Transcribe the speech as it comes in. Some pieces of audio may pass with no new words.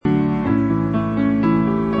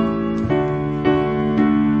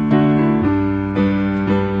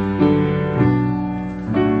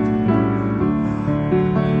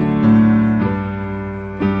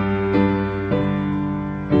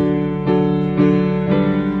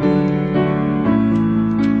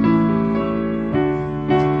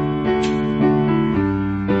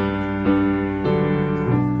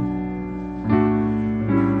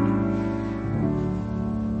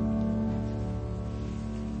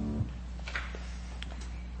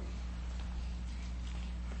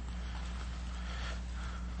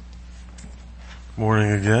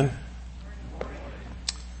Morning again.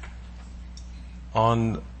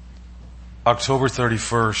 On October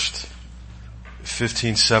 31st,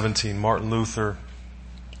 1517, Martin Luther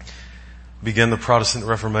began the Protestant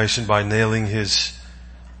Reformation by nailing his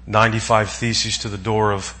 95 Theses to the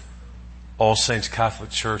door of All Saints Catholic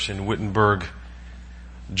Church in Wittenberg,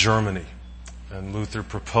 Germany. And Luther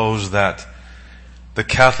proposed that the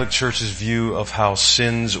Catholic Church's view of how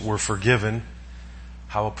sins were forgiven,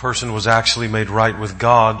 how a person was actually made right with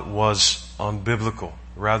God, was unbiblical,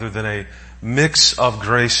 rather than a mix of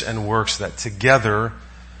grace and works that together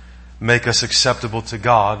make us acceptable to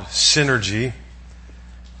God, synergy,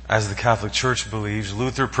 as the Catholic Church believes.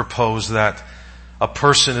 Luther proposed that a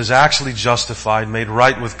person is actually justified, made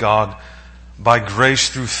right with God by grace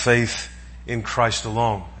through faith in Christ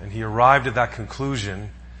alone. And he arrived at that conclusion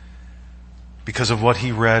because of what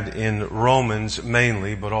he read in Romans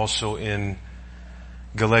mainly, but also in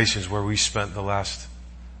Galatians, where we spent the last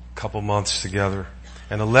couple months together.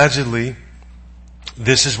 And allegedly,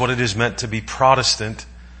 this is what it is meant to be Protestant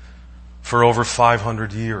for over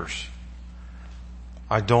 500 years.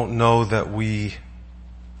 I don't know that we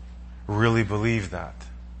really believe that.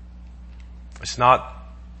 It's not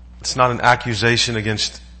an accusation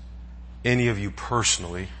against any of you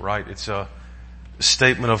personally, right? It's a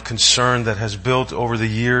statement of concern that has built over the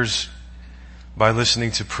years by listening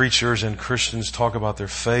to preachers and Christians talk about their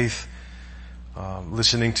faith,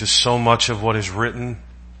 listening to so much of what is written,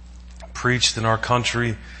 preached in our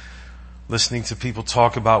country, listening to people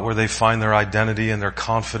talk about where they find their identity and their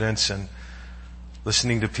confidence, and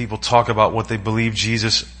listening to people talk about what they believe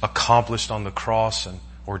Jesus accomplished on the cross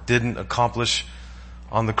or didn't accomplish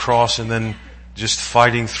on the cross, and then just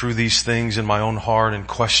fighting through these things in my own heart and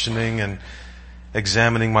questioning and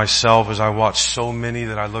examining myself as I watched so many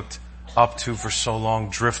that I looked up to for so long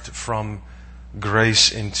drift from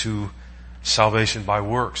grace into salvation by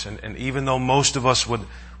works. And even though most of us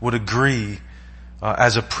would agree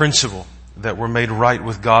as a principle that we're made right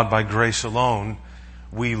with God by grace alone,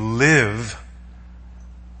 we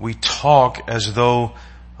talk as though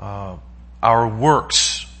our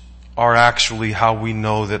works are actually how we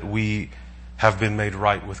know that we have been made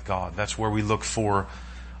right with God. That's where we look for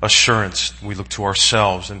assurance. We look to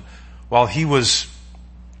ourselves. And while he was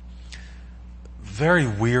very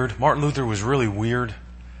weird, Martin Luther was really weird,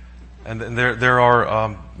 and there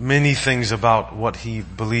are many things about what he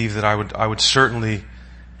believed that I would certainly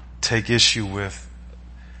take issue with.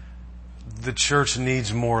 The church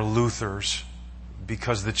needs more Luthers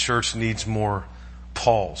because the church needs more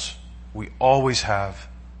Pauls. We always have.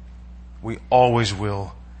 We always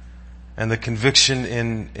will. And the conviction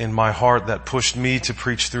in my heart that pushed me to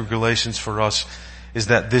preach through Galatians for us is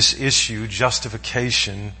that this issue,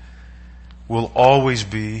 justification, will always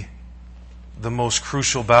be the most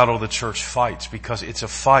crucial battle the church fights, because it's a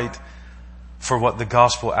fight for what the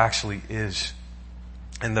gospel actually is.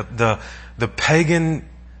 And the pagan,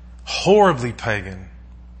 horribly pagan,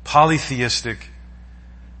 polytheistic,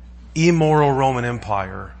 immoral Roman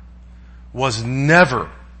Empire was never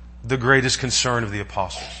the greatest concern of the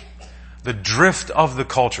apostles. The drift of the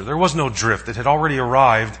culture, there was no drift. It had already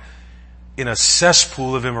arrived in a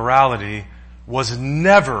cesspool of immorality, was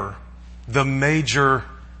never the major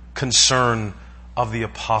concern of the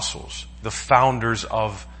apostles, the founders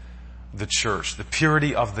of the church. The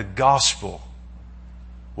purity of the gospel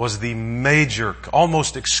was the major,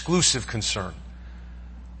 almost exclusive concern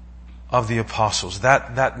of the apostles.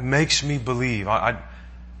 That makes me believe,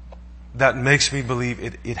 that makes me believe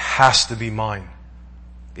it has to be mine.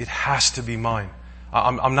 It has to be mine.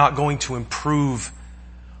 I'm not going to improve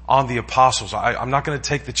on the apostles. I'm not going to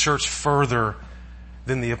take the church further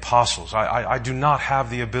than the apostles. I do not have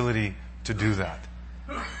the ability to do that.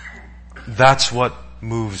 That's what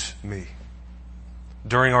moves me.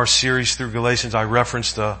 During our series through Galatians, I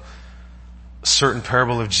referenced a certain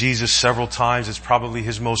parable of Jesus several times. It's probably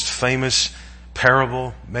his most famous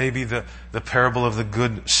parable, maybe the parable of the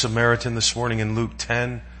Good Samaritan this morning in Luke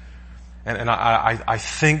 10. And I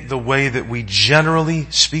think the way that we, generally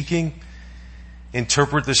speaking,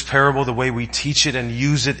 interpret this parable, the way we teach it and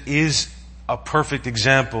use it, is a perfect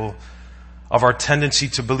example of our tendency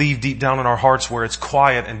to believe deep down in our hearts, where it's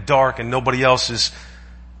quiet and dark and nobody else is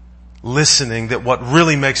listening, that what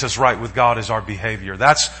really makes us right with God is our behavior.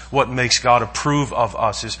 That's what makes God approve of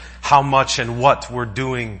us, is how much and what we're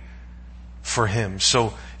doing for Him.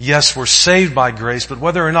 So yes, we're saved by grace, but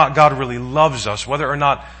whether or not God really loves us, whether or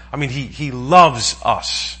not, He loves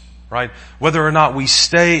us, right? Whether or not we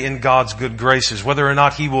stay in God's good graces, whether or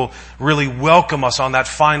not He will really welcome us on that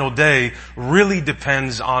final day, really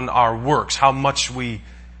depends on our works, how much we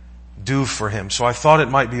do for him. So I thought it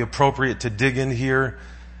might be appropriate to dig in here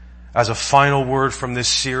as a final word from this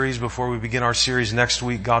series before we begin our series next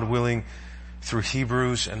week, God willing, through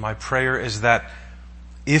Hebrews. And my prayer is that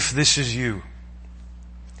if this is you,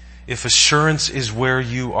 if assurance is where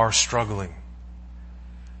you are struggling,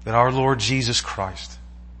 that our Lord Jesus Christ,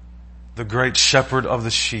 the great shepherd of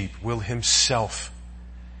the sheep, will himself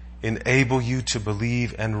enable you to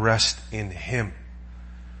believe and rest in him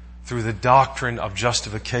through the doctrine of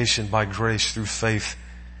justification by grace through faith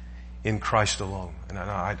in Christ alone. And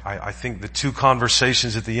I think the two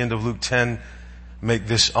conversations at the end of Luke 10 make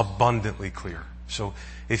this abundantly clear. So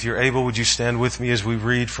if you're able, would you stand with me as we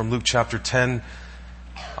read from Luke chapter 10?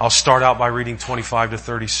 I'll start out by reading 25 to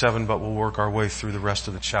 37, but we'll work our way through the rest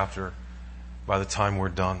of the chapter by the time we're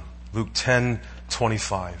done. Luke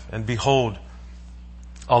 10:25. And behold,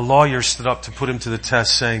 a lawyer stood up to put him to the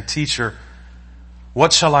test, saying, Teacher,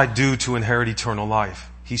 what shall I do to inherit eternal life?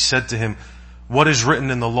 He said to him, What is written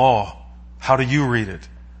in the law? How do you read it?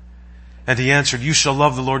 And he answered, You shall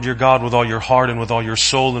love the Lord your God with all your heart and with all your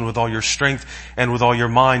soul and with all your strength and with all your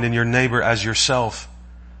mind, and your neighbor as yourself.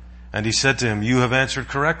 And he said to him, You have answered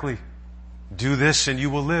correctly. Do this and you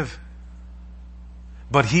will live.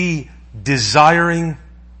 But he, desiring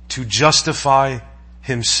to justify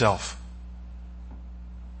himself,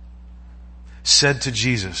 said to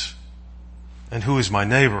Jesus, And who is my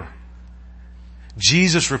neighbor?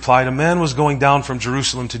 Jesus replied, A man was going down from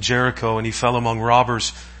Jerusalem to Jericho, and he fell among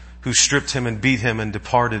robbers who stripped him and beat him and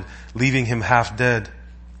departed, leaving him half dead.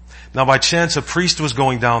 Now by chance a priest was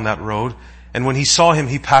going down that road, and when he saw him,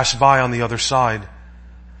 he passed by on the other side.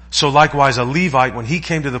 So likewise a Levite, when he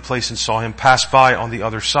came to the place and saw him, passed by on the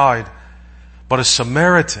other side. But a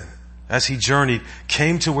Samaritan, as he journeyed,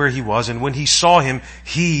 came to where he was, and when he saw him,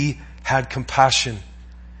 he had compassion.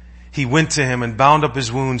 He went to him and bound up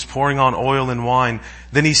his wounds, pouring on oil and wine.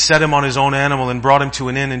 Then he set him on his own animal and brought him to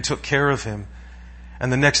an inn and took care of him.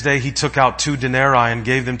 And the next day he took out 2 denarii and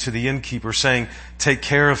gave them to the innkeeper, saying, Take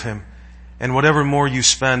care of him, and whatever more you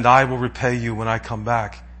spend, I will repay you when I come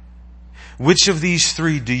back. Which of these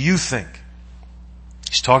 3 do you think?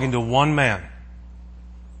 He's talking to one man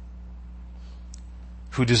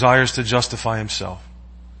who desires to justify himself.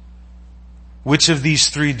 Which of these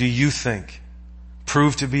 3 do you think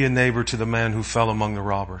proved to be a neighbor to the man who fell among the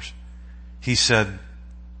robbers? He said,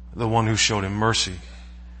 The one who showed him mercy.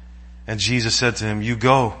 And Jesus said to him, You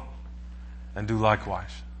go and do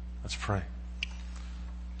likewise. Let's pray.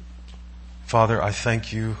 Father, I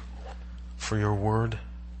thank you for your word.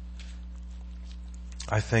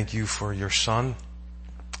 I thank you for your Son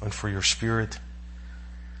and for your Spirit.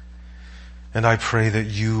 And I pray that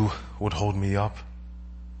you would hold me up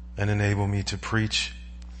and enable me to preach.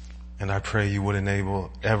 And I pray you would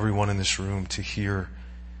enable everyone in this room to hear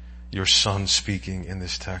your Son speaking in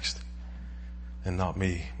this text and not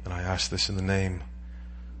me. And I ask this in the name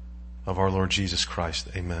of our Lord Jesus Christ.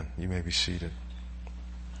 Amen. You may be seated.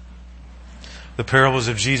 The parables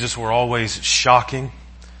of Jesus were always shocking.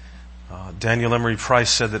 Daniel Emery Price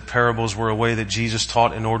said that parables were a way that Jesus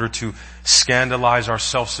taught in order to scandalize our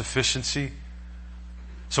self-sufficiency.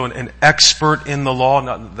 So an expert in the law,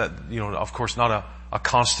 not that, of course not a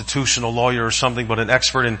constitutional lawyer or something, but an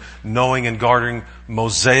expert in knowing and guarding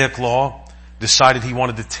Mosaic law, decided he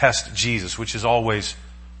wanted to test Jesus, which is always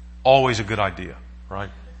a good idea, right?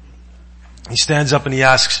 He stands up and he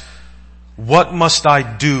asks, What must I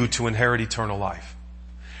do to inherit eternal life?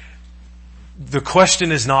 The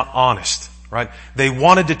question is not honest, right? They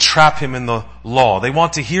wanted to trap him in the law. They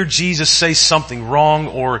want to hear Jesus say something wrong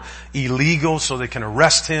or illegal so they can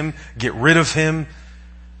arrest him, get rid of him.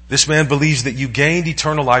 This man believes that you gained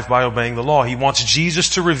eternal life by obeying the law. He wants Jesus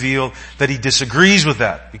to reveal that he disagrees with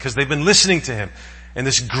that because they've been listening to him. And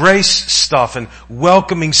this grace stuff and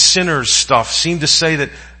welcoming sinners stuff seem to say that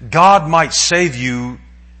God might save you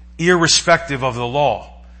irrespective of the law.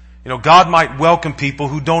 God might welcome people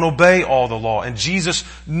who don't obey all the law. And Jesus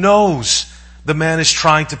knows the man is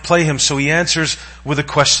trying to play him. So he answers with a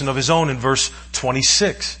question of his own in verse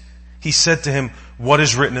 26. He said to him, What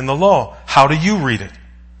is written in the law? How do you read it?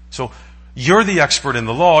 So you're the expert in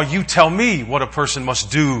the law. You tell me what a person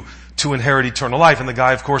must do to inherit eternal life. And the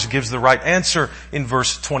guy, of course, gives the right answer in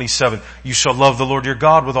verse 27. You shall love the Lord your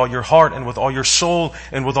God with all your heart and with all your soul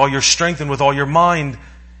and with all your strength and with all your mind,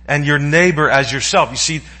 and your neighbor as yourself. You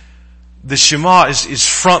see, the Shema is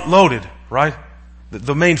front loaded, right?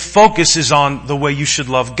 The main focus is on the way you should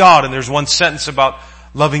love God. And there's one sentence about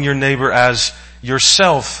loving your neighbor as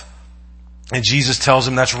yourself. And Jesus tells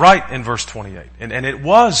him that's right in verse 28. And it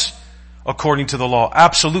was according to the law.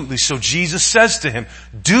 Absolutely. So Jesus says to him,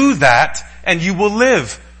 Do that and you will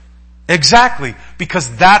live. Exactly.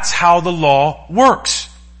 Because that's how the law works.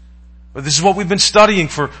 But this is what we've been studying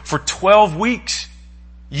for 12 weeks.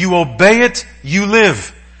 You obey it, you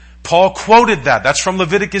live. Paul quoted that. That's from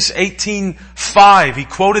Leviticus 18:5. He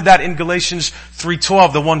quoted that in Galatians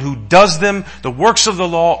 3:12. The one who does them, the works of the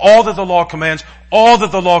law, all that the law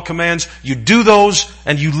commands, you do those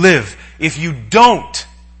and you live. If you don't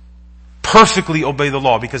perfectly obey the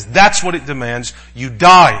law, because that's what it demands, you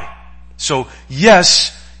die. So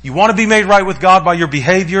yes, you want to be made right with God by your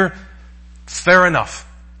behavior? Fair enough.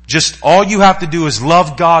 Just all you have to do is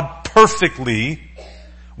love God perfectly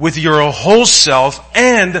with your whole self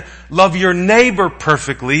and love your neighbor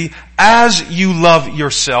perfectly as you love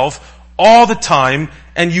yourself all the time,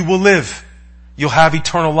 and you will live. You'll have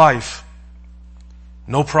eternal life.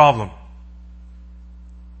 No problem.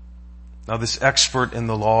 Now this expert in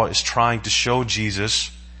the law is trying to show Jesus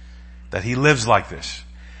that he lives like this.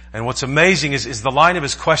 And what's amazing is the line of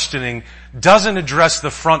his questioning doesn't address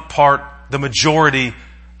the front part, the majority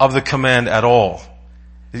of the command at all.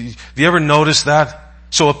 Have you ever noticed that?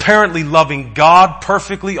 So apparently loving God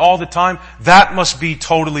perfectly all the time, that must be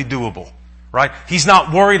totally doable, right? He's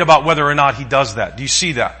not worried about whether or not he does that. Do you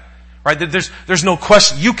see that? Right? There's no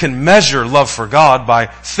question. You can measure love for God by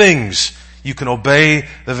things. You can obey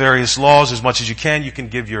the various laws as much as you can. You can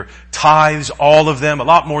give your tithes, all of them, a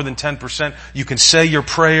lot more than 10%. You can say your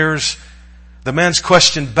prayers. The man's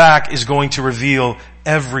question back is going to reveal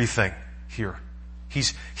everything here.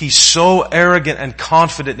 He's so arrogant and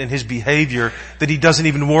confident in his behavior that he doesn't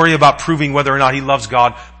even worry about proving whether or not he loves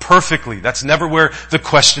God perfectly. That's never where the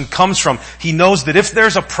question comes from. He knows that if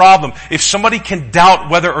there's a problem, if somebody can doubt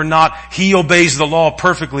whether or not he obeys the law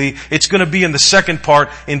perfectly, it's going to be in the second part,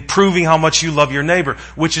 in proving how much you love your neighbor.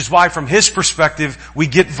 Which is why from his perspective, we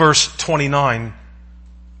get verse 29.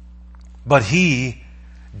 But he,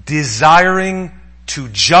 desiring to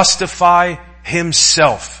justify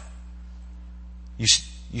himself.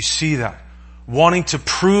 You see that. Wanting to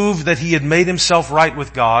prove that he had made himself right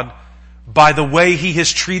with God by the way he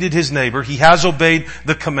has treated his neighbor. He has obeyed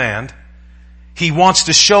the command. He wants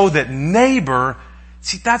to show that neighbor,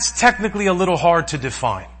 see, that's technically a little hard to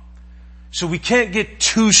define. So we can't get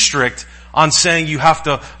too strict on saying you have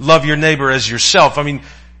to love your neighbor as yourself. I mean,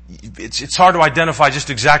 it's hard to identify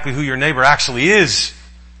just exactly who your neighbor actually is,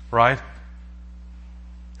 right?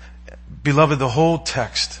 Beloved, the whole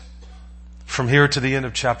text, from here to the end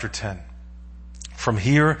of chapter 10. From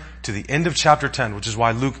here to the end of chapter 10, which is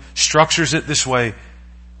why Luke structures it this way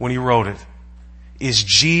when he wrote it, is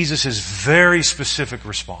Jesus' very specific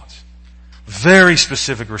response. Very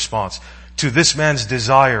specific response to this man's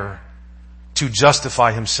desire to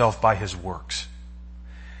justify himself by his works.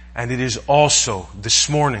 And it is also this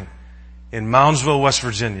morning in Moundsville, West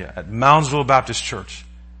Virginia, at Moundsville Baptist Church,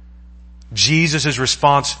 Jesus'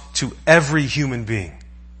 response to every human being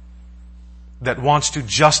that wants to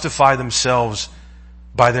justify themselves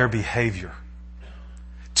by their behavior.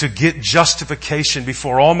 To get justification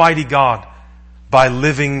before Almighty God by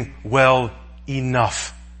living well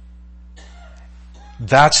enough.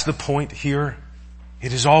 That's the point here.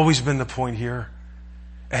 It has always been the point here.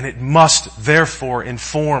 And it must therefore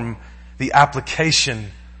inform the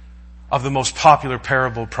application of the most popular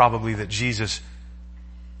parable probably that Jesus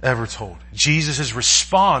ever told. Jesus'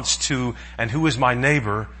 response to, and who is my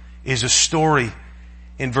neighbor, is a story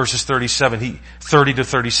in verses 30 to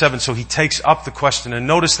 37. So he takes up the question, and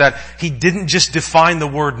notice that he didn't just define the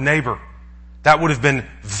word neighbor. That would have been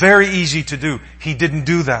very easy to do. He didn't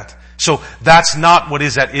do that. So that's not what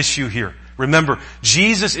is at issue here. Remember,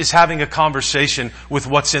 Jesus is having a conversation with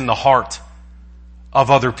what's in the heart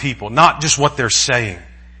of other people, not just what they're saying.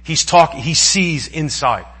 He sees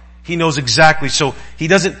inside. He knows exactly. So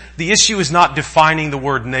the issue is not defining the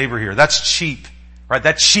word neighbor here. That's cheap. Right?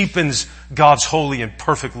 That cheapens God's holy and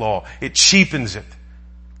perfect law. It cheapens it.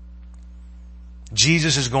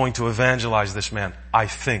 Jesus is going to evangelize this man, I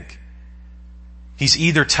think. He's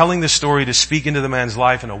either telling the story to speak into the man's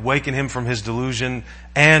life and awaken him from his delusion,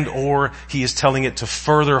 and or he is telling it to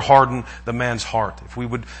further harden the man's heart. If we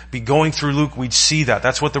would be going through Luke, we'd see that.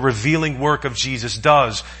 That's what the revealing work of Jesus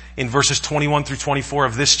does in verses 21 through 24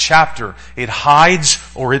 of this chapter. It hides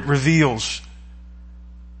or it reveals.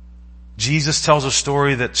 Jesus tells a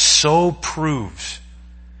story that so proves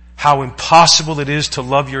how impossible it is to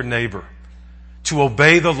love your neighbor, to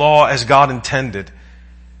obey the law as God intended,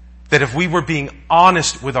 that if we were being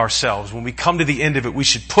honest with ourselves, when we come to the end of it, we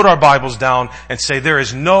should put our Bibles down and say, there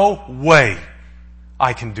is no way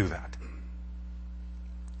I can do that.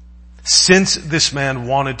 Since this man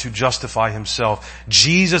wanted to justify himself,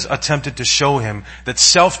 Jesus attempted to show him that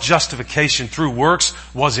self-justification through works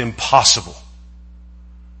was impossible.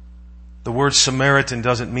 The word Samaritan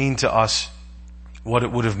doesn't mean to us what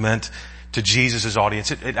it would have meant to Jesus'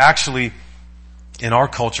 audience. It actually, in our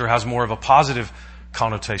culture, has more of a positive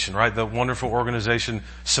connotation, right? The wonderful organization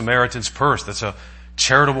Samaritan's Purse. That's a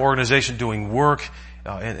charitable organization doing work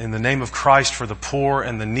in the name of Christ for the poor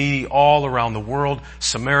and the needy all around the world.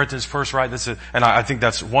 Samaritan's Purse, right? And I think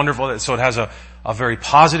that's wonderful. So it has a very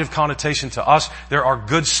positive connotation to us. There are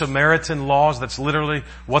Good Samaritan laws. That's literally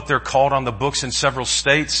what they're called on the books in several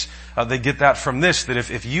states. They get that from this, that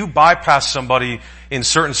if you bypass somebody in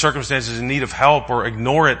certain circumstances in need of help or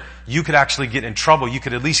ignore it, you could actually get in trouble. You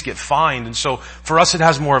could at least get fined. And so for us, it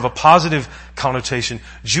has more of a positive connotation.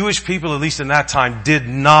 Jewish people, at least in that time, did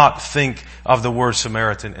not think of the word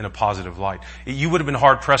Samaritan in a positive light. You would have been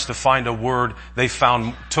hard pressed to find a word they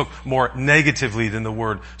found took more negatively than the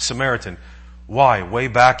word Samaritan. Why? Way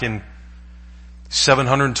back in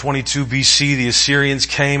 722 BC, the Assyrians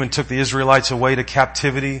came and took the Israelites away to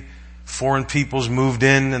captivity. Foreign peoples moved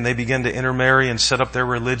in and they began to intermarry and set up their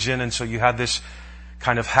religion. And so you had this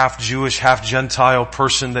kind of half Jewish, half Gentile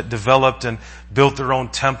person that developed and built their own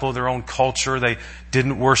temple, their own culture. They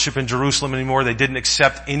didn't worship in Jerusalem anymore. They didn't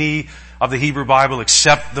accept any of the Hebrew Bible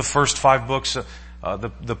except the first 5 books,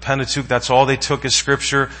 the Pentateuch. That's all they took as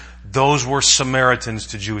scripture. Those were Samaritans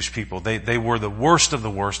to Jewish people. They were the worst of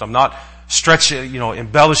the worst. I'm not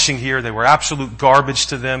embellishing here. They were absolute garbage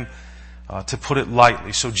to them, to put it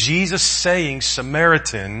lightly. So Jesus saying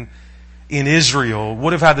Samaritan in Israel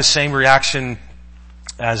would have had the same reaction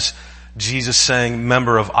as Jesus saying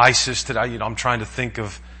member of ISIS today. I'm trying to think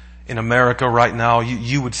of in America right now.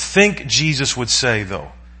 You would think Jesus would say,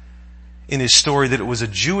 though, in his story that it was a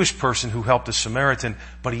Jewish person who helped a Samaritan,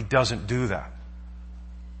 but he doesn't do that.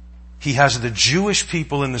 He has the Jewish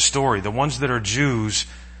people in the story, the ones that are Jews,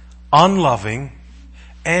 unloving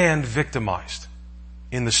and victimized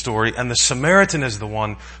in the story. And the Samaritan is the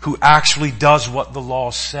one who actually does what the law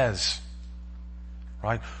says.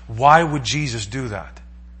 Right? Why would Jesus do that?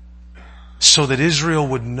 So that Israel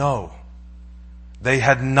would know they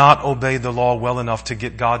had not obeyed the law well enough to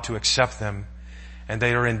get God to accept them. And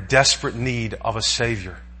they are in desperate need of a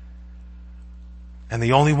Savior. And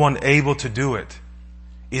the only one able to do it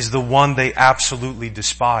is the one they absolutely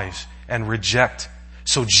despise and reject.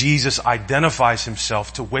 So Jesus identifies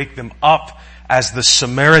himself to wake them up as the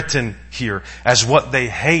Samaritan here, as what they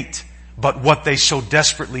hate, but what they so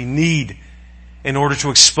desperately need in order to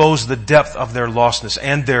expose the depth of their lostness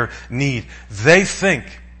and their need. They think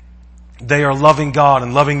they are loving God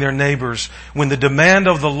and loving their neighbors when the demand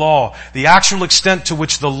of the law, the actual extent to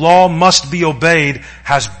which the law must be obeyed,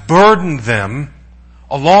 has burdened them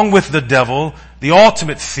along with the devil, the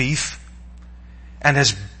ultimate thief, and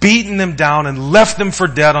has beaten them down and left them for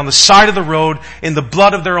dead on the side of the road in the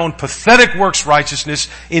blood of their own pathetic works righteousness,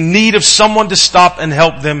 in need of someone to stop and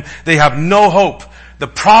help them. They have no hope. The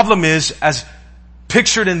problem is, as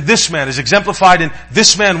pictured in this man, is exemplified in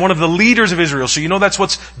this man, one of the leaders of Israel. So you know that's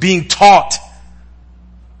what's being taught.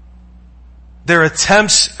 Their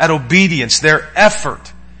attempts at obedience, their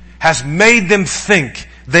effort, has made them think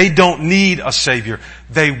they don't need a Savior.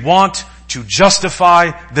 They want to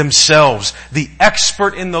justify themselves. The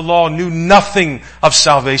expert in the law knew nothing of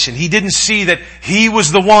salvation. He didn't see that he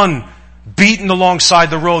was the one beaten alongside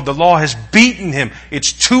the road. The law has beaten him.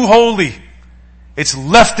 It's too holy. It's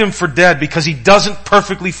left him for dead because he doesn't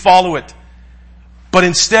perfectly follow it. But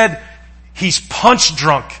instead, he's punch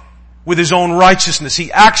drunk with his own righteousness.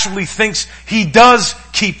 He actually thinks he does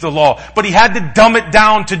keep the law, but he had to dumb it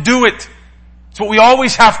down to do it. It's what we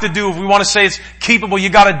always have to do if we want to say it's keepable. You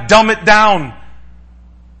got to dumb it down.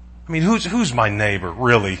 I mean, who's my neighbor,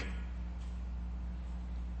 really? I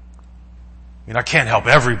mean, I can't help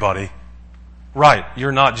everybody. Right,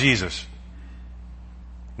 you're not Jesus.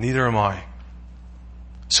 Neither am I.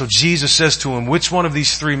 So Jesus says to him, which one of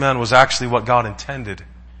these 3 men was actually what God intended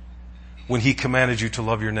when he commanded you to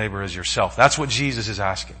love your neighbor as yourself? That's what Jesus is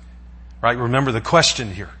asking. Right? Remember the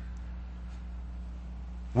question here.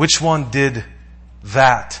 Which one did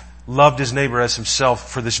that? Loved his neighbor as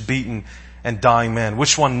himself for this beaten and dying man?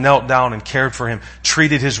 Which one knelt down and cared for him,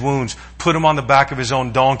 treated his wounds, put him on the back of his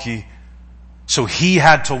own donkey so he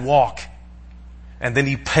had to walk, and then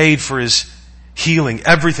he paid for his healing,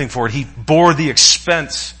 everything for it. He bore the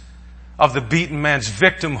expense of the beaten man's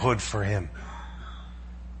victimhood for him.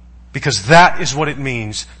 Because that is what it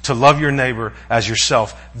means to love your neighbor as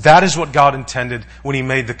yourself. That is what God intended when he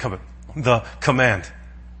made the command.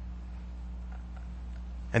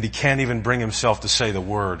 And he can't even bring himself to say the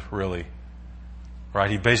word, really. Right?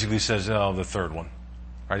 He basically says, oh, the third one.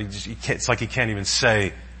 Right? It's like he can't even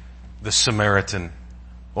say the Samaritan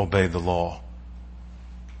obeyed the law.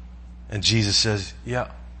 And Jesus says,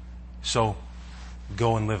 yeah, So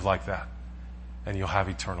go and live like that, and you'll have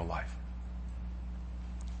eternal life.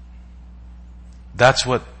 That's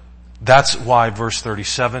why verse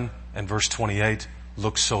 37 and verse 28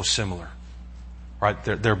 look so similar. Right?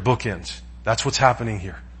 They're bookends. That's what's happening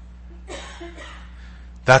here.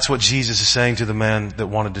 That's what Jesus is saying to the man that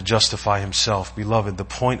wanted to justify himself. Beloved, the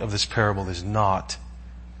point of this parable is not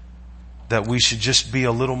that we should just be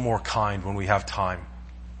a little more kind when we have time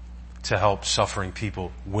to help suffering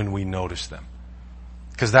people when we notice them.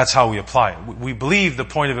 Because that's how we apply it. We believe the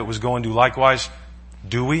point of it was go and do likewise.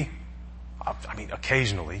 Do we? I mean,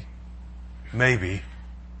 occasionally. Maybe.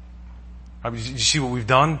 I mean, you see what we've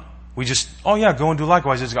done? We just, oh yeah, go and do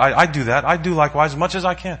likewise. I do that. I do likewise as much as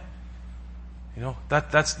I can. You know,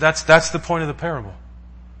 that's the point of the parable.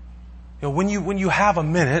 You know, when you have a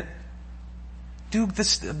minute, do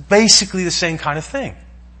this, basically the same kind of thing.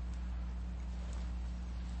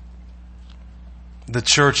 The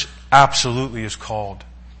church absolutely is called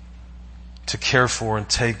to care for and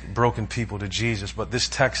take broken people to Jesus, but this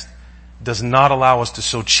text does not allow us to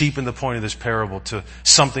so cheapen the point of this parable to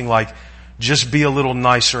something like just be a little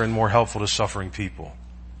nicer and more helpful to suffering people.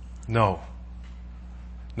 No,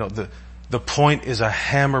 the point is a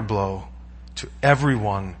hammer blow to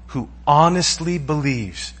everyone who honestly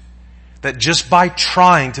believes that just by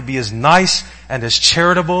trying to be as nice and as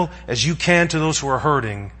charitable as you can to those who are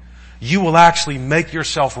hurting, you will actually make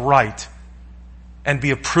yourself right and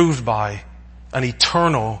be approved by an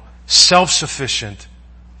eternal, self-sufficient,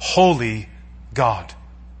 holy God.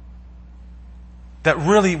 That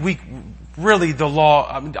really the law,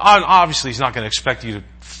 I mean, obviously He's not going to expect you to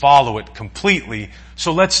follow it completely.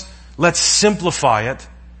 So let's simplify it,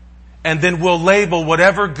 and then we'll label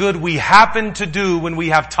whatever good we happen to do when we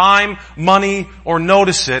have time, money, or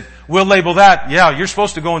notice it. We'll label that, yeah, you're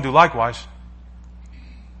supposed to go and do likewise.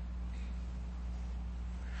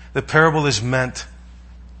 The parable is meant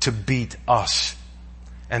to beat us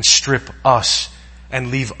and strip us and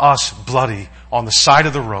leave us bloody on the side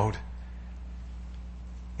of the road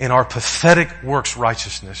in our pathetic works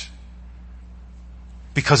righteousness,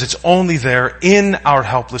 because it's only there in our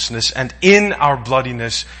helplessness and in our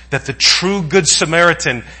bloodiness that the true Good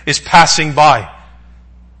Samaritan is passing by.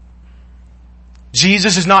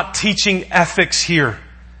 Jesus is not teaching ethics here.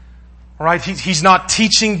 All right? He's not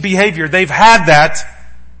teaching behavior. They've had that.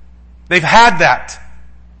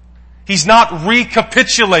 He's not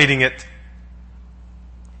recapitulating it.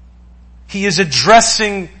 He is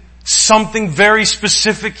addressing something very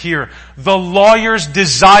specific here. The lawyer's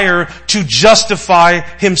desire to justify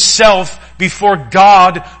himself before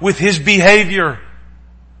God with his behavior.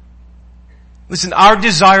 Listen, our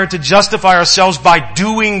desire to justify ourselves by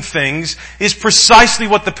doing things is precisely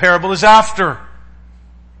what the parable is after.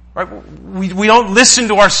 Right? We don't listen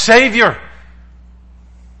to our Savior.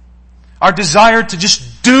 Our desire to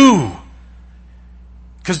just do.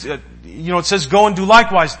 Because, it says go and do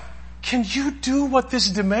likewise. Can you do what this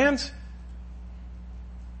demands?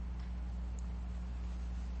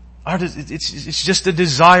 It's just a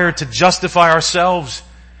desire to justify ourselves.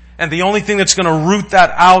 And the only thing that's going to root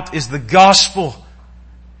that out is the gospel.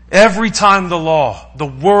 Every time the law, the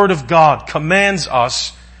Word of God, commands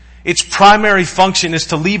us, its primary function is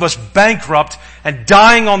to leave us bankrupt and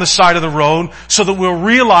dying on the side of the road so that we'll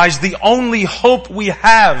realize the only hope we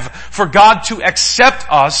have for God to accept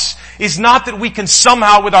us is not that we can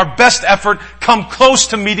somehow with our best effort come close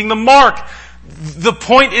to meeting the mark. The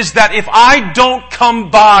point is that if I don't come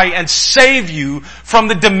by and save you from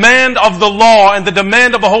the demand of the law and the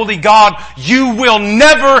demand of a holy God, you will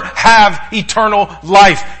never have eternal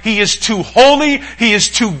life. He is too holy. He is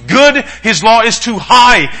too good. His law is too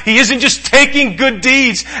high. He isn't just taking good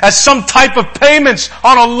deeds as some type of payments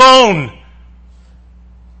on a loan.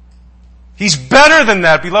 He's better than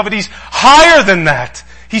that, beloved. He's higher than that.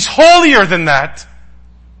 He's holier than that.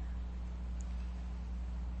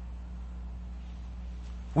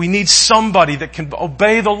 We need somebody that can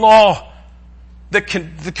obey the law, that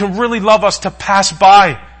can really love us, to pass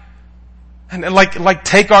by and like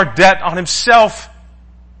take our debt on himself.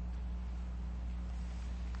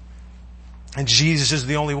 And Jesus is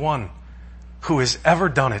the only one who has ever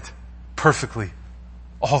done it perfectly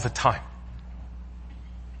all the time.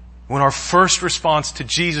 When our first response to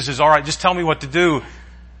Jesus is, all right, just tell me what to do,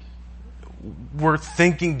 we're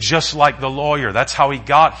thinking just like the lawyer. That's how he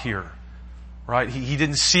got here. Right? He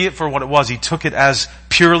didn't see it for what it was. He took it as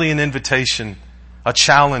purely an invitation, a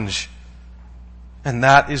challenge. And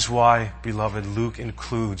that is why, beloved, Luke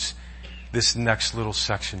includes this next little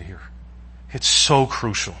section here. It's so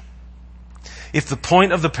crucial. If the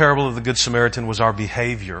point of the parable of the Good Samaritan was our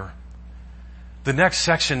behavior, the next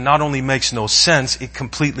section not only makes no sense, it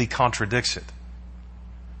completely contradicts it.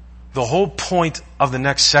 The whole point of the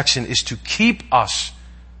next section is to keep us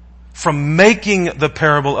from making the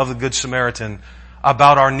parable of the Good Samaritan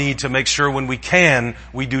about our need to make sure when we can,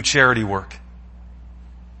 we do charity work.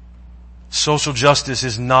 Social justice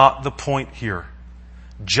is not the point here.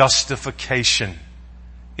 Justification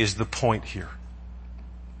is the point here.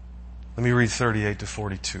 Let me read 38 to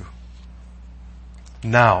 42.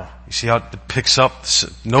 Now, you see how it picks up?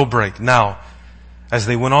 No break. Now, as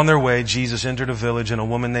they went on their way, Jesus entered a village, and a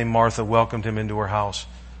woman named Martha welcomed him into her house.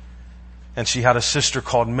 And she had a sister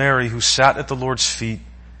called Mary who sat at the Lord's feet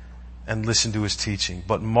and listened to his teaching.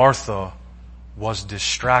 But Martha was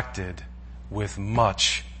distracted with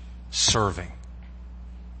much serving.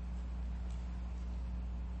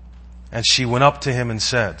 And she went up to him and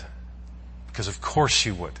said, because of course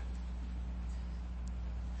she would,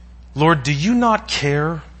 Lord, do you not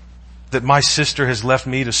care that my sister has left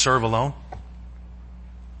me to serve alone?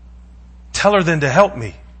 Tell her then to help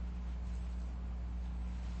me.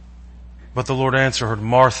 But the Lord answered her,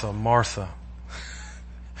 Martha, Martha,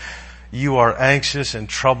 you are anxious and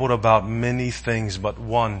troubled about many things, but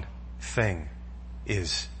one thing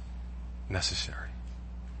is necessary.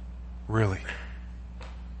 Really?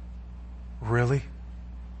 Really?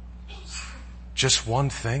 Just one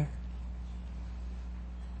thing?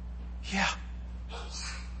 Yeah.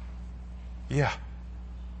 Yeah.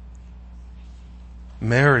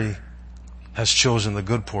 Mary has chosen the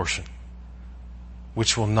good portion,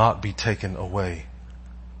 which will not be taken away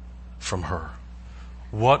from her.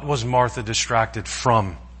 What was Martha distracted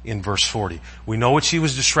from in verse 40? We know what she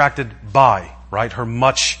was distracted by, right? Her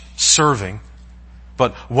much serving.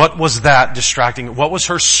 But what was that distracting? What was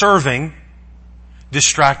her serving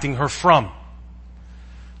distracting her from?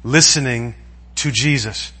 Listening to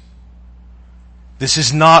Jesus. This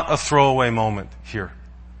is not a throwaway moment here.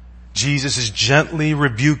 Jesus is gently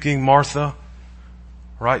rebuking Martha.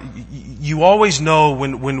 Right? You always know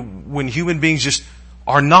when human beings just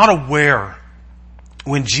are not aware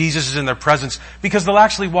when Jesus is in their presence, because they'll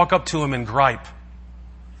actually walk up to him and gripe.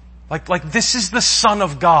 Like this is the Son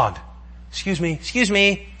of God. Excuse me,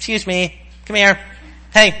 come here.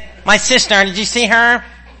 Hey, my sister, did you see her?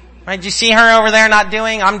 Right? Did you see her over there not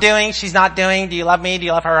doing? I'm doing, she's not doing. Do you love me? Do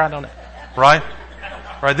you love her? I don't know. Right?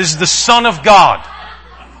 Right? This is the Son of God.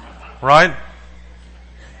 Right?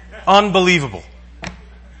 Unbelievable.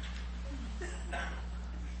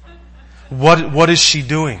 What is she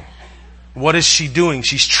doing? What is she doing?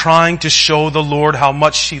 She's trying to show the Lord how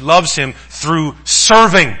much she loves Him through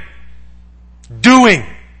serving. Doing.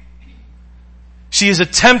 She is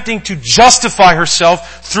attempting to justify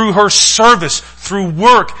herself through her service, through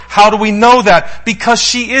work. How do we know that? Because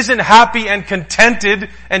she isn't happy and contented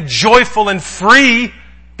and joyful and free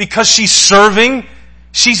because she's serving.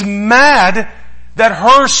 She's mad that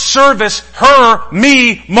her service,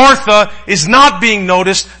 me, Martha, is not being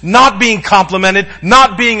noticed, not being complimented,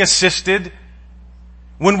 not being assisted.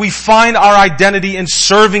 When we find our identity in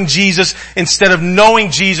serving Jesus instead of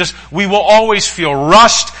knowing Jesus, we will always feel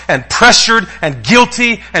rushed and pressured and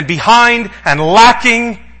guilty and behind and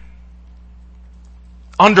lacking,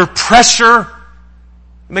 under pressure.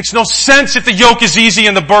 It makes no sense if the yoke is easy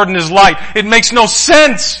and the burden is light. It makes no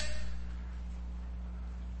sense.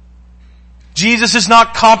 Jesus is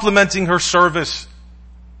not complimenting her service.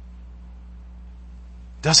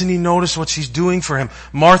 Doesn't He notice what she's doing for Him?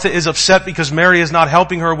 Martha is upset because Mary is not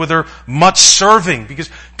helping her with her much serving. Because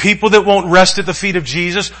people that won't rest at the feet of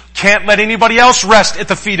Jesus can't let anybody else rest at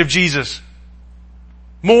the feet of Jesus.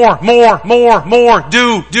 More.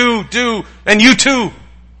 Do. And you too.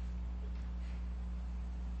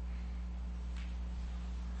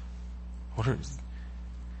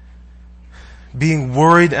 Being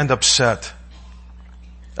worried and upset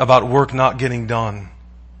about work not getting done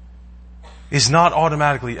is not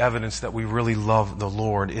automatically evidence that we really love the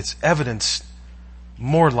Lord. It's evidence,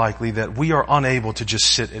 more likely, that we are unable to just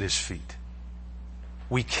sit at His feet.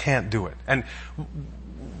 We can't do it. And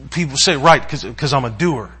people say, right, because I'm a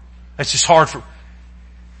doer. It's just hard for...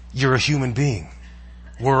 You're a human being.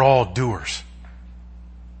 We're all doers.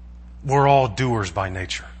 We're all doers by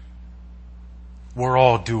nature. We're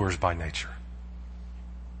all doers by nature.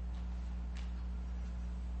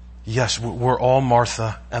 Yes, we're all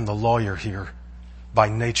Martha and the lawyer here by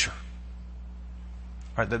nature.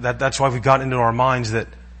 Right, that's why we've got into our minds that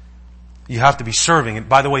you have to be serving. And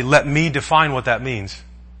by the way, let me define what that means.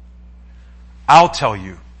 I'll tell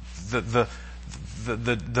you. The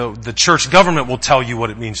church government will tell you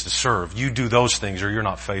what it means to serve. You do those things or you're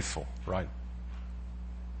not faithful. Right?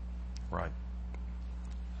 Right.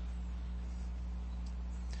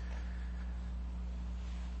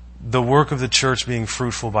 the work of the church being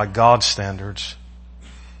fruitful by God's standards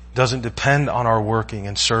doesn't depend on our working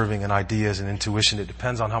and serving and ideas and intuition. It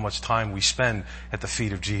depends on how much time we spend at the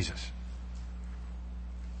feet of Jesus.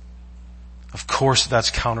 Of course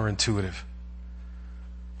that's counterintuitive.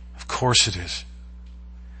 Of course it is.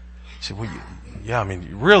 You say, well,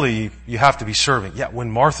 really, you have to be serving. Yeah,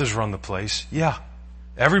 when Martha's run the place, yeah,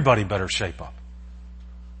 everybody better shape up.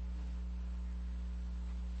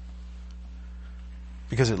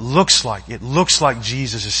 Because it looks like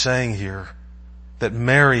Jesus is saying here that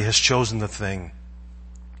Mary has chosen the thing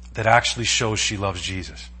that actually shows she loves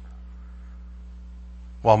Jesus.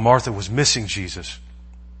 While Martha was missing Jesus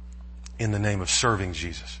in the name of serving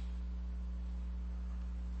Jesus.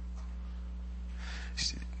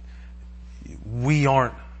 We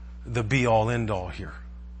aren't the be-all, end-all here.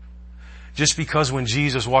 Just because when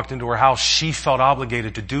Jesus walked into her house, she felt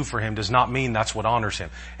obligated to do for him does not mean that's what honors him.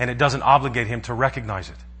 And it doesn't obligate him to recognize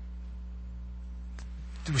it.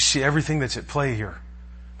 Do we see everything that's at play here?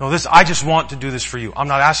 No, I just want to do this for you. I'm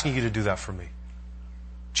not asking you to do that for me.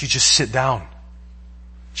 But you just sit down.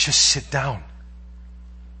 Just sit down.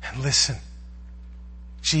 And listen.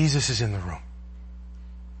 Jesus is in the room.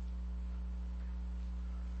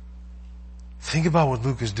 Think about what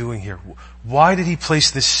Luke is doing here. Why did he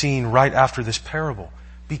place this scene right after this parable?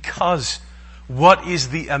 Because what is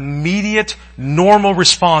the immediate, normal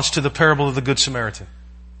response to the parable of the Good Samaritan?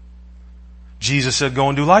 Jesus said, go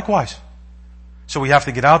and do likewise. So we have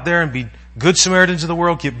to get out there and be good Samaritans of the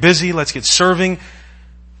world, get busy, let's get serving.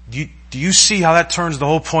 Do you see how that turns the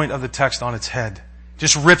whole point of the text on its head?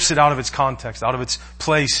 Just rips it out of its context, out of its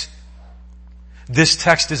place. This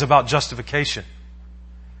text is about justification.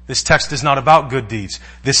 This text is not about good deeds.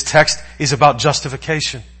 This text is about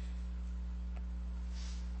justification.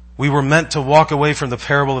 We were meant to walk away from the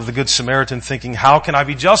parable of the Good Samaritan thinking, how can I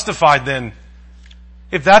be justified then?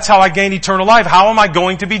 If that's how I gain eternal life, how am I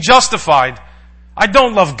going to be justified? I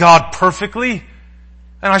don't love God perfectly.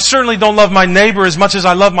 And I certainly don't love my neighbor as much as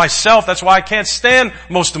I love myself. That's why I can't stand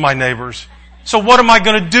most of my neighbors. So what am I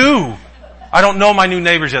going to do? I don't know my new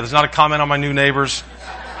neighbors yet. There's not a comment on my new neighbors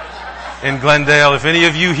in Glendale. If any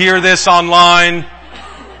of you hear this online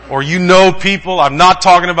or you know people, I'm not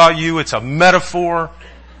talking about you. It's a metaphor.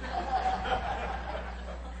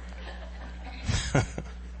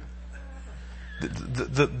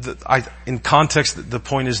 In context, the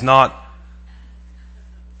point is not,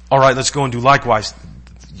 all right, let's go and do likewise.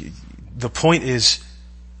 The point is,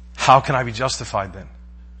 how can I be justified then?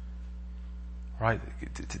 Right?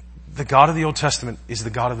 The God of the Old Testament is the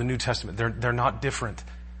God of the New Testament. They're not different.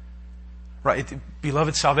 Right?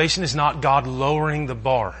 Beloved, salvation is not God lowering the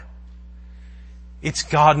bar. It's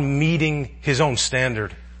God meeting His own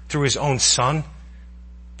standard through His own Son.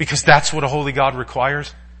 Because that's what a holy God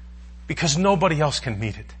requires. Because nobody else can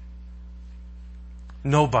meet it.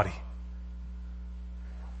 Nobody.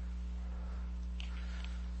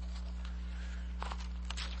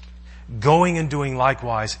 Going and doing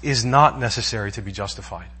likewise is not necessary to be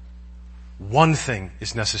justified. One thing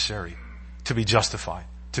is necessary to be justified,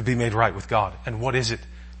 to be made right with God. And what is it?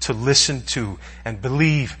 To listen to and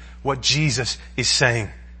believe what Jesus is saying.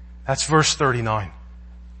 That's verse 39.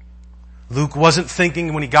 Luke wasn't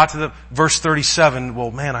thinking when he got to the verse 37,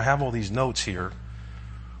 well, man, I have all these notes here.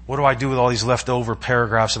 What do I do with all these leftover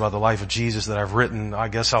paragraphs about the life of Jesus that I've written? I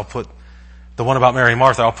guess I'll put the one about Mary and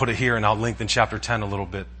Martha, I'll put it here and I'll lengthen chapter 10 a little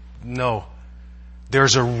bit. No.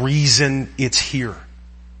 There's a reason it's here.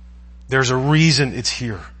 There's a reason it's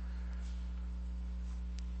here.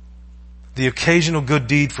 The occasional good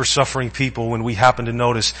deed for suffering people, when we happen to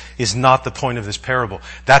notice, is not the point of this parable.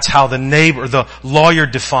 That's how the lawyer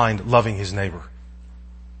defined loving his neighbor.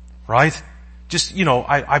 Right? Just,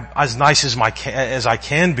 I as nice as I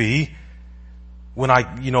can be, but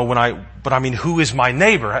I mean, who is my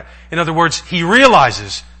neighbor? In other words, he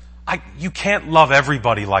realizes, you can't love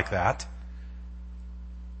everybody like that.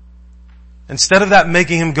 Instead of that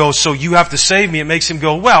making him go, so you have to save me, it makes him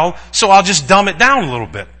go, well, so I'll just dumb it down a little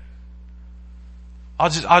bit.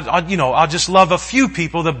 I'll just love a few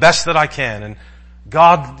people the best that I can. And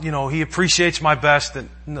God, He appreciates my best. And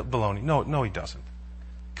no, baloney. No, He doesn't.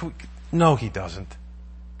 No, He doesn't.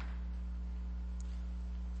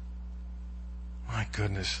 My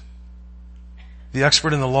goodness. The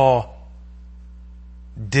expert in the law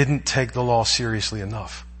didn't take the law seriously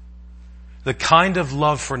enough. The kind of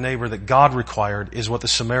love for neighbor that God required is what the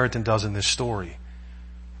Samaritan does in this story.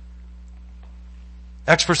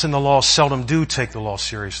 Experts in the law seldom do take the law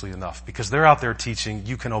seriously enough because they're out there teaching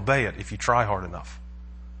you can obey it if you try hard enough.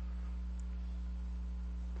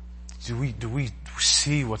 Do we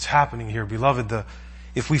see what's happening here? Beloved,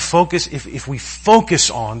 if we focus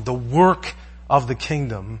on the work of the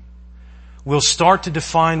kingdom, we'll start to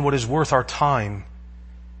define what is worth our time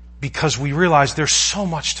because we realize there's so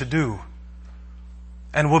much to do.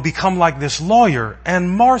 And we'll become like this lawyer and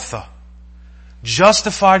Martha,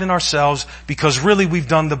 justified in ourselves because really we've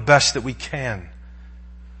done the best that we can.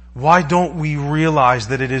 Why don't we realize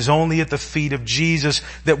that it is only at the feet of Jesus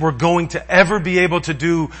that we're going to ever be able to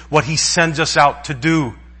do what He sends us out to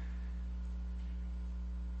do?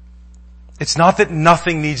 It's not that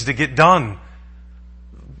nothing needs to get done.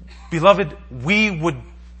 Beloved, we would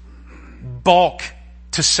balk,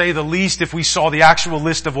 to say the least, if we saw the actual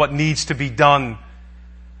list of what needs to be done.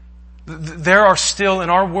 There are still, in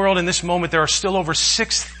our world in this moment, there are still over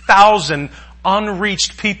 6,000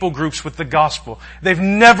 unreached people groups with the gospel. They've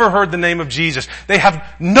never heard the name of Jesus. They have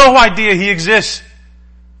no idea He exists.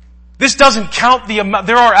 This doesn't count the amount.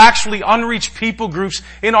 There are actually unreached people groups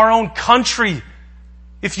in our own country.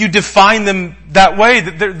 If you define them that way,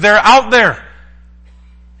 they're out there.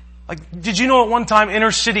 Like, did you know at one time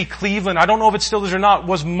inner city Cleveland, I don't know if it still is or not,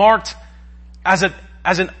 was marked as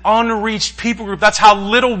an unreached people group? That's how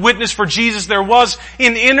little witness for Jesus there was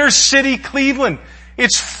in inner city Cleveland.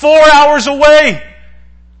 It's 4 hours away.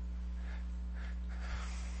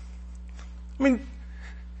 I mean,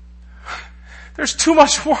 there's too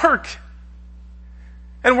much work.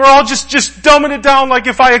 And we're all just dumbing it down like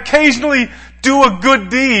if I occasionally do a good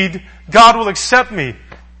deed, God will accept me.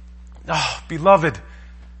 Oh, beloved,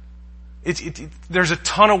 there's a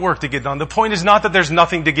ton of work to get done. The point is not that there's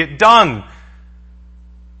nothing to get done.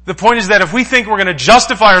 The point is that if we think we're going to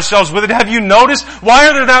justify ourselves with it, have you noticed why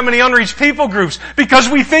are there that many unreached people groups? Because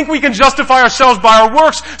we think we can justify ourselves by our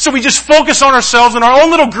works, so we just focus on ourselves and our own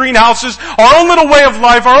little greenhouses, our own little way of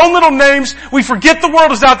life, our own little names. We forget the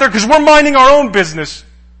world is out there because we're minding our own business.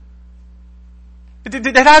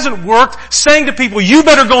 It hasn't worked saying to people, you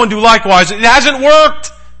better go and do likewise. It hasn't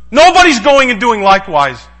worked. Nobody's going and doing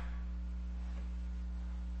likewise.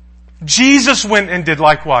 Jesus went and did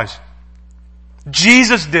likewise.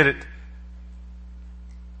 Jesus did it.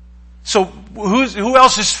 So who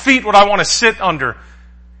else's feet would I want to sit under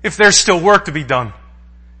if there's still work to be done?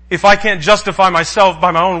 If I can't justify myself by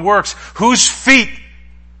my own works, whose feet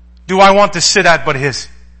do I want to sit at but His?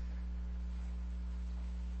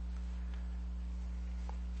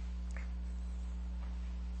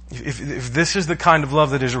 If this is the kind of love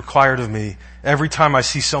that is required of me every time I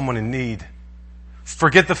see someone in need,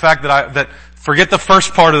 forget the fact forget the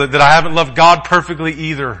first part of it, that I haven't loved God perfectly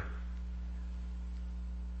either.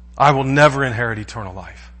 I will never inherit eternal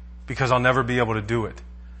life because I'll never be able to do it.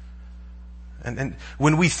 And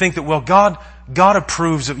when we think that, well, God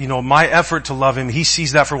approves of, my effort to love Him, He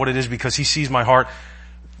sees that for what it is because He sees my heart.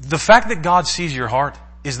 The fact that God sees your heart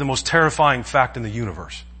is the most terrifying fact in the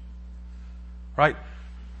universe. Right?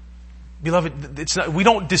 Beloved, we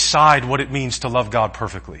don't decide what it means to love God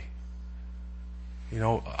perfectly.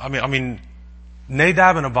 I mean,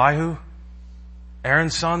 Nadab and Abihu,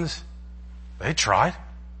 Aaron's sons, they tried.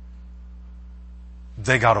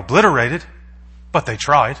 They got obliterated, but they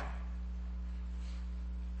tried.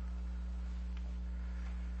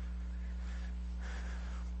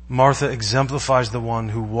 Martha exemplifies the one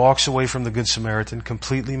who walks away from the Good Samaritan,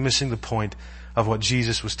 completely missing the point of what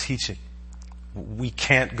Jesus was teaching. We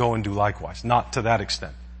can't go and do likewise. Not to that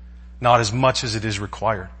extent. Not as much as it is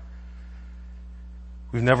required.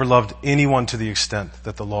 We've never loved anyone to the extent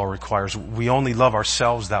that the law requires. We only love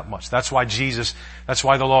ourselves that much. That's why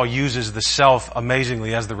the law uses the self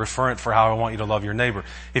amazingly as the referent for how I want you to love your neighbor.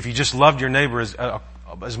 If you just loved your neighbor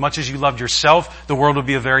as much as you loved yourself, the world would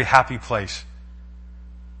be a very happy place.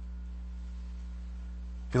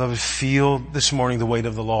 Beloved, feel this morning the weight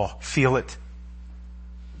of the law. Feel it.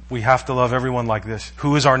 We have to love everyone like this.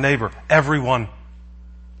 Who is our neighbor? Everyone.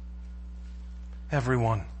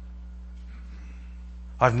 Everyone.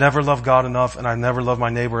 I've never loved God enough and I've never loved my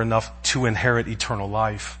neighbor enough to inherit eternal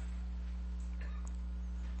life.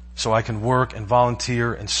 So I can work and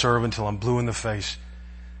volunteer and serve until I'm blue in the face.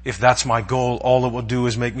 If that's my goal, all it will do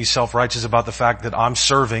is make me self-righteous about the fact that I'm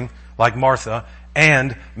serving like Martha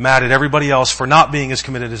and mad at everybody else for not being as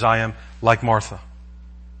committed as I am like Martha.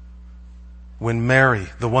 When Mary,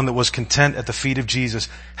 the one that was content at the feet of Jesus,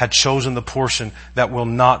 had chosen the portion that will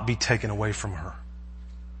not be taken away from her.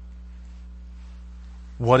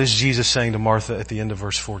 What is Jesus saying to Martha at the end of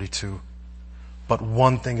verse 42? But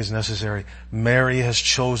one thing is necessary. Mary has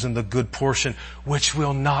chosen the good portion which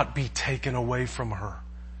will not be taken away from her.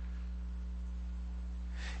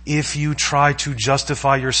 If you try to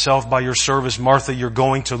justify yourself by your service, Martha, you're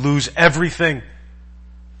going to lose everything.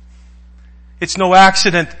 It's no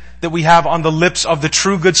accident that we have on the lips of the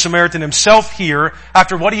true Good Samaritan himself here,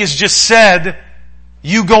 after what he has just said,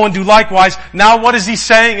 you go and do likewise. Now what is he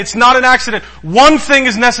saying? It's not an accident. One thing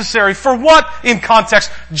is necessary. For what in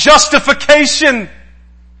context? Justification.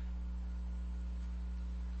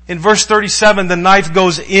 In verse 37, the knife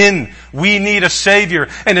goes in. We need a Savior.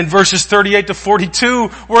 And in verses 38 to 42,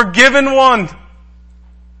 we're given one.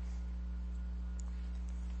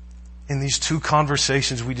 In these two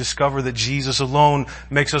conversations, we discover that Jesus alone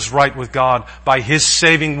makes us right with God by His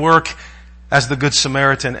saving work as the Good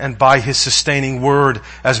Samaritan and by His sustaining word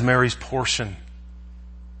as Mary's portion.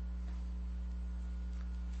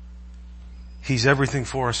 He's everything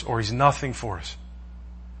for us or He's nothing for us.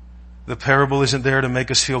 The parable isn't there to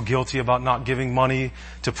make us feel guilty about not giving money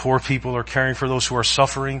to poor people or caring for those who are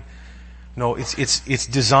suffering. No, it's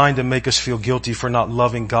designed to make us feel guilty for not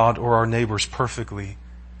loving God or our neighbors perfectly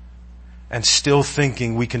and still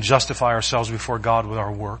thinking we can justify ourselves before God with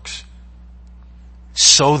our works.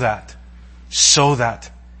 So that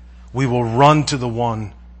we will run to the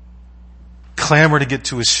one, clamor to get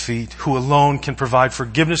to His feet, who alone can provide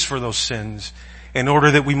forgiveness for those sins in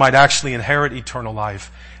order that we might actually inherit eternal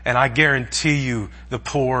life. And I guarantee you the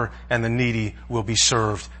poor and the needy will be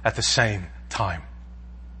served at the same time.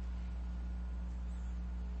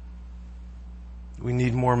 We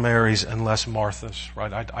need more Marys and less Marthas,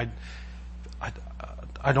 right?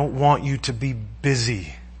 I don't want you to be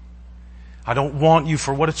busy. I don't want you,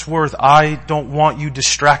 for what it's worth, I don't want you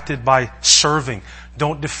distracted by serving.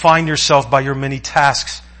 Don't define yourself by your many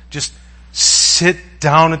tasks. Just sit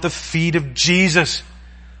down at the feet of Jesus.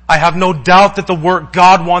 I have no doubt that the work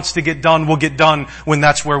God wants to get done will get done when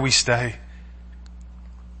that's where we stay.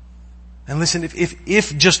 And listen,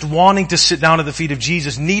 if just wanting to sit down at the feet of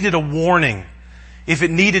Jesus needed a warning, if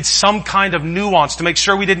it needed some kind of nuance to make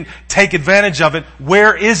sure we didn't take advantage of it,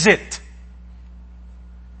 where is it?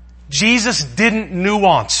 Jesus didn't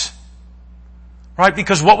nuance. Right?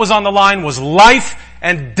 Because what was on the line was life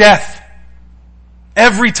and death.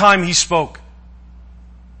 Every time He spoke.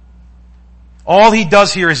 All He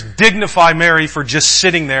does here is dignify Mary for just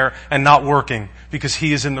sitting there and not working because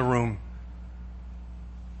He is in the room.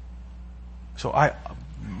 So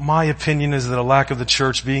my opinion is that a lack of the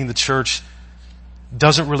church being the church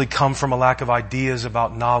doesn't really come from a lack of ideas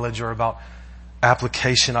about knowledge or about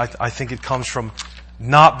application. I think it comes from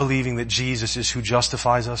not believing that Jesus is who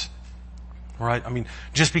justifies us. Right? I mean,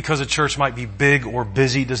 just because a church might be big or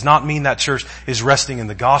busy does not mean that church is resting in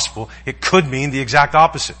the gospel. It could mean the exact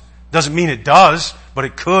opposite. Doesn't mean it does, but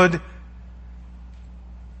it could.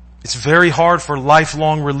 It's very hard for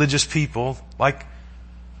lifelong religious people, like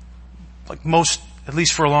most, at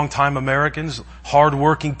least for a long time, Americans,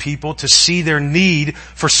 hard-working people, to see their need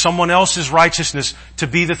for someone else's righteousness to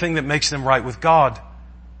be the thing that makes them right with God.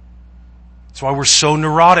 That's why we're so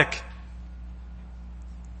neurotic.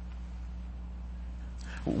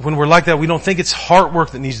 When we're like that, we don't think it's heart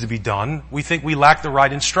work that needs to be done. We think we lack the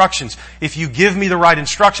right instructions. If you give me the right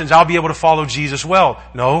instructions, I'll be able to follow Jesus well.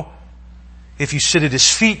 No. If you sit at His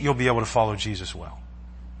feet, you'll be able to follow Jesus well.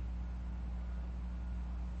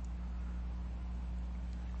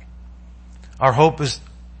 Our hope is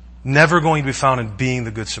never going to be found in being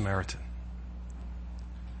the Good Samaritan.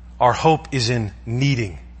 Our hope is in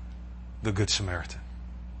needing the Good Samaritan.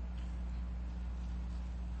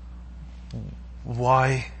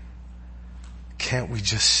 Why can't we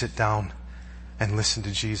just sit down and listen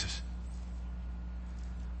to Jesus?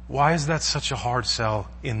 Why is that such a hard sell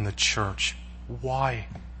in the church? Why?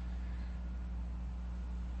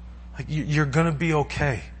 Like, you're going to be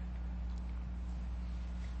okay.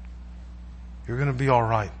 You're going to be all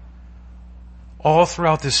right. All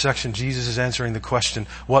throughout this section, Jesus is answering the question,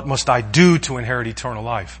 what must I do to inherit eternal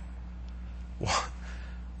life? Well,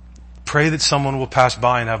 pray that someone will pass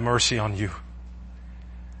by and have mercy on you.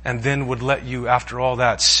 And then would let you, after all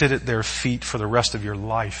that, sit at their feet for the rest of your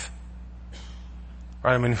life.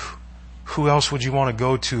 Right? I mean, who else would you want to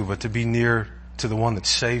go to but to be near to the one that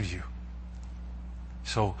saved you?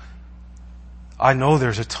 So, I know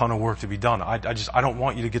there's a ton of work to be done. I don't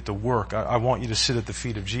want you to get the work. I want you to sit at the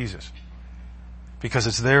feet of Jesus. Because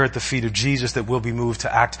it's there at the feet of Jesus that we'll be moved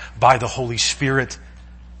to act by the Holy Spirit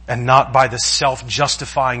and not by the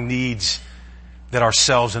self-justifying needs that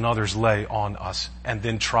ourselves and others lay on us and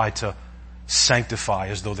then try to sanctify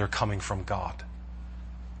as though they're coming from God.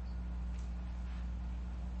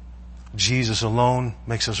 Jesus alone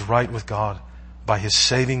makes us right with God by His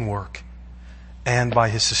saving work and by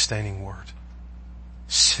His sustaining word.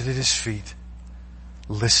 Sit at His feet.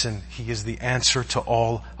 Listen. He is the answer to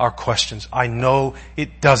all our questions. I know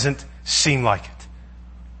it doesn't seem like it.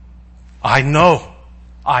 I know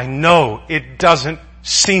it doesn't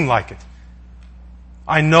seem like it.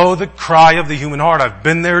 I know the cry of the human heart. I've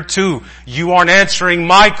been there too. You aren't answering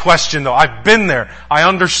my question though. I've been there. I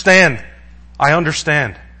understand. I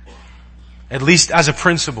understand. At least as a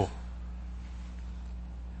principle.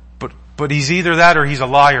 But he's either that or he's a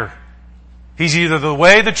liar. He's either the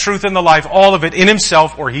way, the truth, and the life, all of it in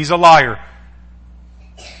himself, or he's a liar.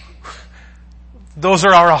 Those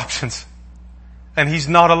are our options. And he's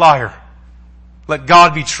not a liar. Let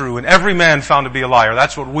God be true and every man found to be a liar.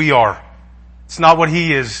 That's what we are. It's not what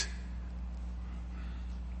he is.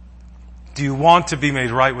 Do you want to be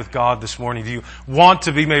made right with God this morning? Do you want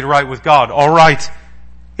to be made right with God? All right.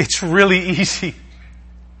 It's really easy.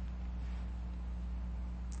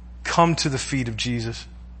 Come to the feet of Jesus.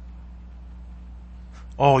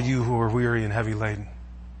 All you who are weary and heavy laden,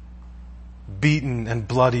 beaten and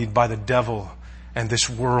bloodied by the devil and this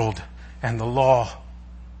world and the law.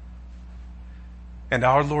 And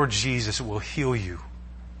our Lord Jesus will heal you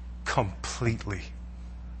completely.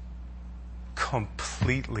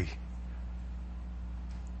 Completely.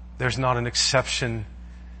 There's not an exception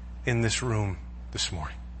in this room this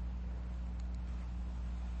morning.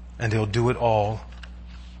 And he'll do it all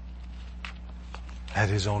at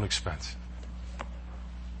his own expense.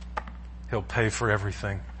 He'll pay for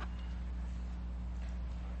everything.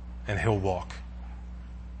 And he'll walk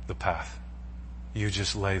the path. You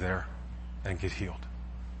just lay there and get healed.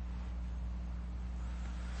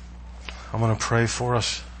 I'm going to pray for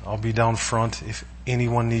us. I'll be down front if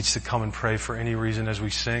anyone needs to come and pray for any reason as we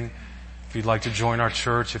sing. If you'd like to join our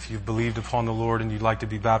church, if you've believed upon the Lord and you'd like to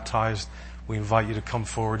be baptized, we invite you to come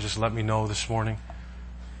forward. Just let me know this morning.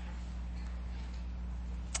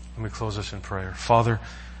 Let me close this in prayer. Father,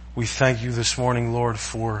 we thank you this morning, Lord,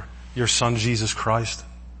 for your Son, Jesus Christ.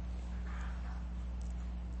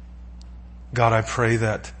 God, I pray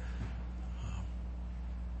that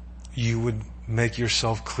you would make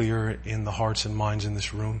yourself clear in the hearts and minds in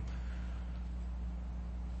this room.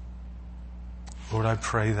 Lord, I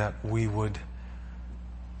pray that we would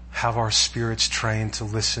have our spirits trained to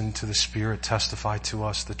listen to the Spirit testify to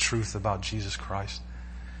us the truth about Jesus Christ.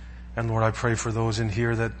 And Lord, I pray for those in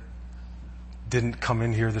here that didn't come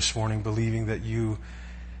in here this morning believing that you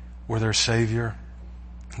were their Savior,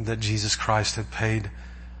 that Jesus Christ had paid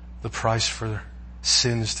the price for their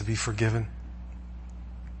sins to be forgiven,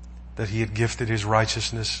 that he had gifted his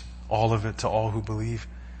righteousness, all of it, to all who believe.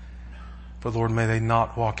 But Lord, may they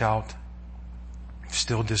not walk out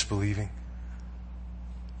still disbelieving.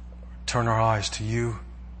 Turn our eyes to you.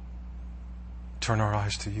 Turn our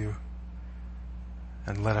eyes to you.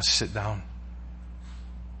 And let us sit down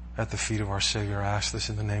at the feet of our Savior. I ask this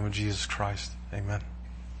in the name of Jesus Christ. Amen.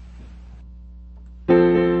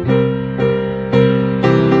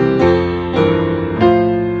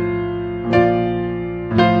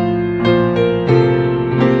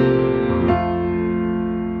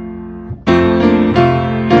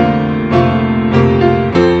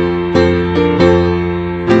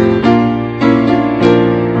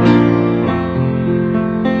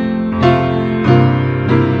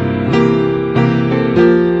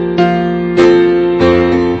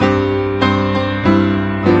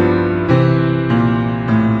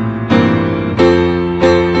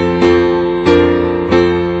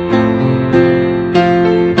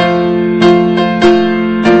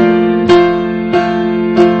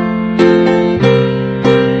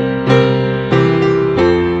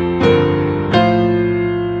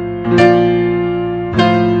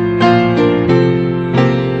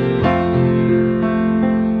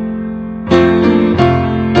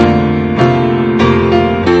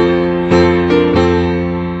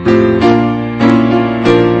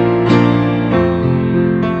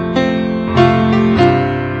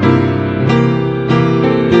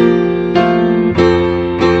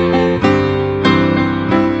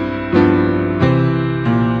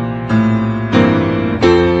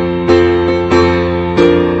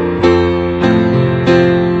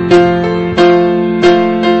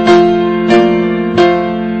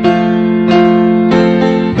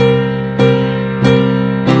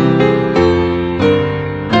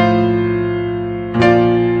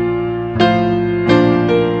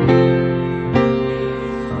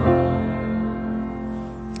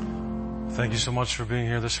 For being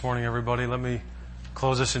here this morning, everybody. Let me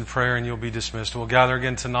close this in prayer and you'll be dismissed. We'll gather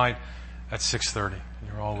again tonight at 6:30.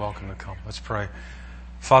 You're all welcome to come. Let's pray.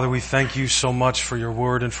 Father, we thank you so much for your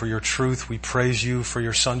word and for your truth. We praise you for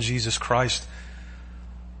your Son, Jesus Christ.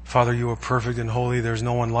 Father, you are perfect and holy. There's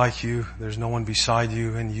no one like you. There's no one beside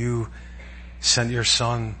you. And you sent your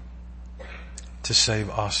Son to save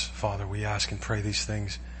us. Father, we ask and pray these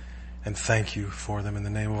things and thank you for them in the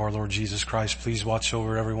name of our Lord Jesus Christ. Please watch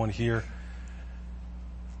over everyone here.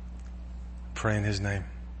 pray in His name.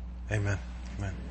 Amen. Amen.